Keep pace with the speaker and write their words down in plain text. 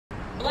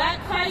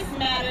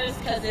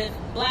matters, because if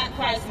black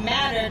Christ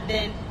mattered,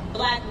 then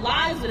black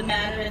lives would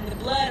matter, and the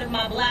blood of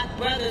my black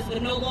brothers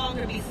would no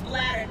longer be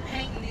splattered,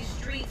 painting these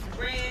streets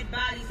red,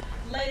 bodies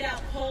laid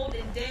out cold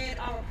and dead,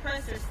 our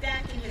oppressor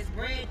stacking his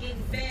bread,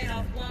 getting fed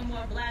off one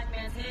more black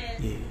man's head.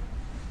 Yeah.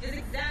 Is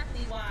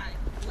exactly why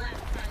black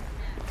Christ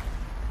matters.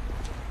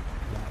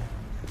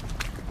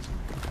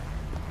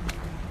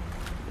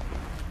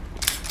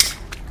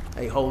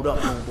 Hey, hold up,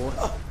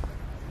 homeboy.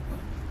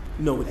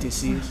 You know what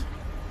this is?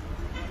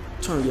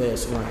 Turn your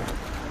ass around.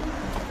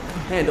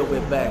 Hand over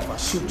your bag if I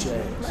shoot your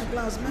ass. Black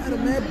lives matter,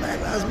 man.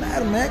 Black lives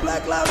matter, man.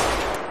 Black lives.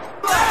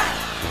 Black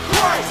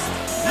Christ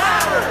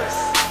matters.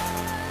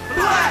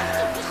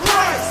 Black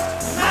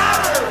Christ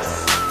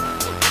matters.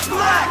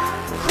 Black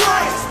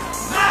Christ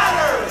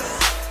matters.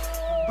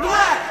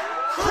 Black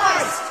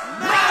Christ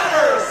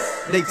matters.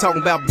 They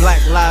talking about Black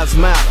Lives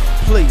Matter,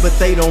 please, but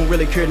they don't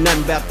really care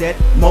nothing about that.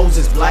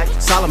 Moses black,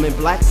 Solomon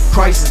black,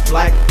 Christ is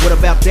black. What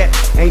about that?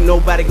 Ain't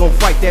nobody gonna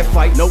fight that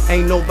fight. Nope,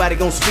 ain't nobody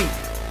gonna speak.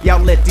 Y'all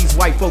let these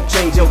white folk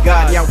change your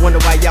God. Y'all wonder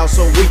why y'all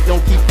so weak.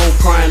 Don't keep on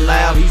crying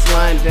loud. He's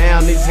lying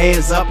down, his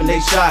hands up, and they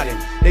shot him.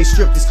 They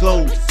stripped his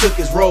clothes, took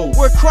his robe.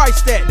 Where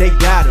Christ at? They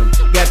got him.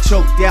 Got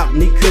choked out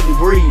and he couldn't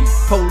breathe.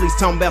 Police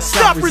talking about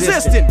stop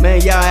resisting. Man,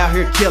 y'all out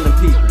here killing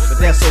people, but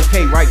that's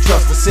okay, right?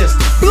 Trust the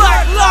system.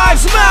 Black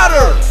Lives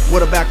Matter.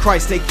 What about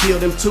Christ? They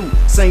killed him too.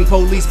 Same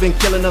police been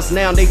killing us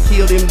now. They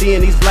killed him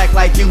then. He's black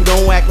like you.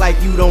 Don't act like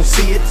you don't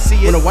see it.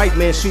 When a white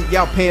man shoot,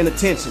 y'all paying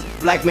attention.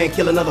 Black man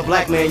kill another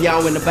black man.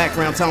 Y'all in the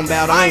background talking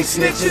about I ain't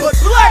snitching. But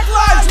Black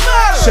Lives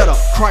Matter. Shut up.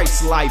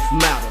 Christ's life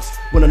matters.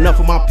 When enough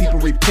of my people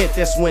repent,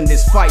 that's when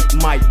this fight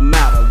might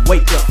matter.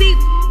 Wake up. See,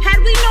 had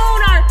we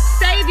known our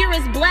Savior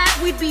is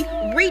black, we'd be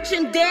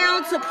reaching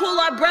down to pull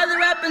our brother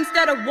up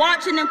instead of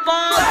watching him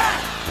fall.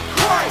 Black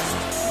Christ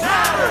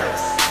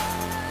matters.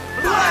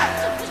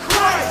 Black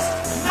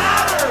Christ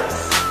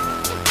matters.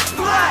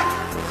 Black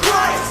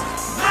Christ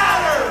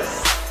matters.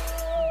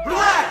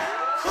 Black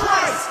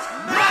Christ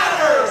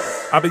matters.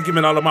 I've been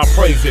giving all of my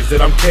praises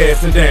that I'm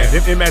casting down.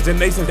 Them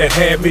imaginations that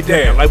had me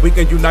down. Like we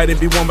can unite and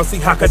be one, but see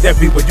how could that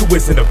be when you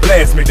wishing to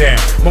blast me down?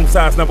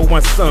 Mosai's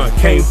 #1 son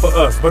came for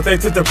us, but they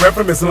took the breath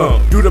from his lung.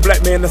 Do the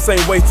black man the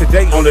same way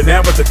today, only now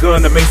with the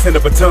gun, the mace and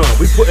the baton.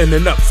 We putting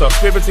it up, so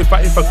spiritually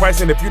fighting for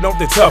Christ, and if you don't,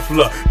 then tough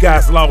luck.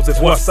 God's laws is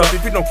what's up.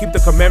 If you don't keep the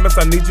commandments,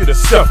 I need you to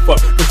shut up.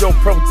 Cause your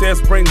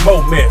protests bring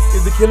more mess.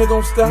 Is the killing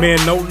gonna stop?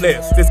 Man, no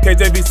less. This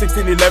KJV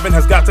 1611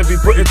 has got to be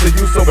put into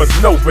use, so it's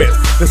no rest.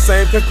 The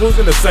same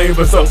conclusion, the same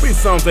result.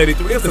 Psalms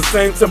 83, it's the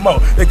same tomorrow.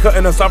 They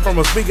cutting us off from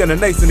us speaking the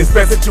nation. It's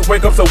best that you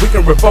wake up so we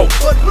can revolt.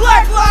 But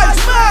Black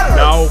Lives Matter.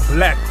 No,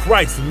 Black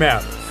Christ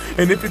matters.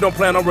 And if you don't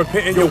plan on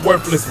repenting, you're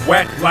worthless,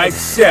 whack like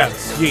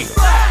shadows. Yeah.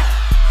 Black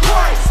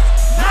Christ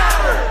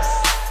matters.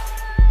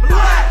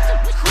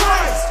 Black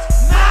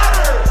Christ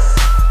matters.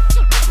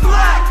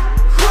 Black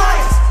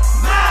Christ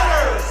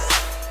matters.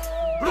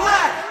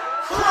 Black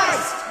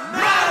Christ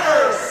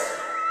matters.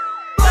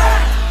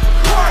 Black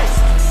Christ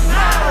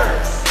matters.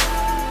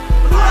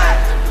 Black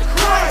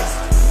Christ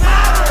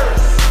matters.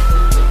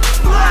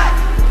 Black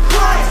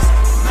Christ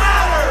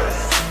matters.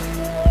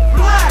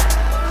 Black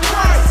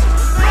Christ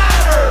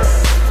matters.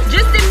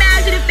 Just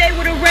imagine if they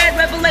would have read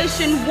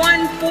Revelation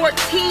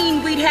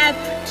 1:14, we'd have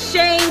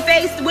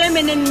shame-faced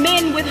women and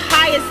men with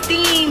high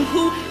esteem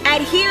who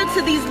adhere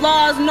to these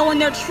laws knowing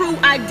their true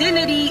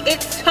identity.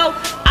 It's so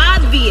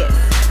obvious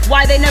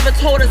why they never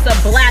told us a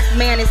black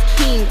man is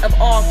king of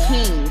all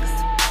kings.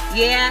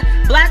 Yeah,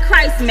 Black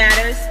Christ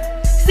matters.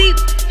 See,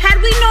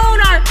 had we known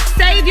our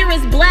Savior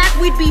is black,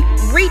 we'd be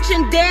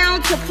reaching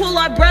down to pull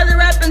our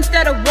brother up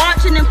instead of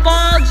watching him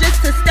fall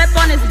just to step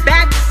on his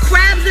back.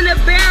 Crabs in a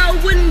barrel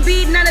wouldn't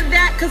be none of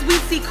that, cause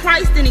we'd see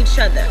Christ in each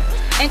other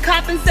and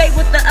compensate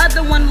what the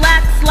other one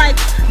lacks, like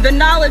the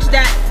knowledge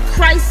that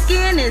Christ's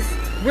skin is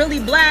really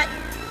black.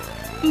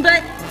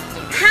 But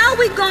how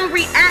we gonna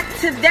react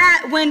to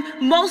that when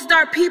most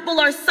our people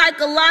are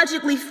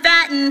psychologically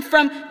fattened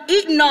from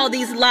eating all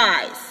these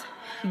lies?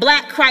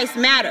 Black Christ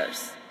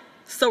matters.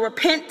 So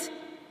repent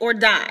or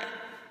die.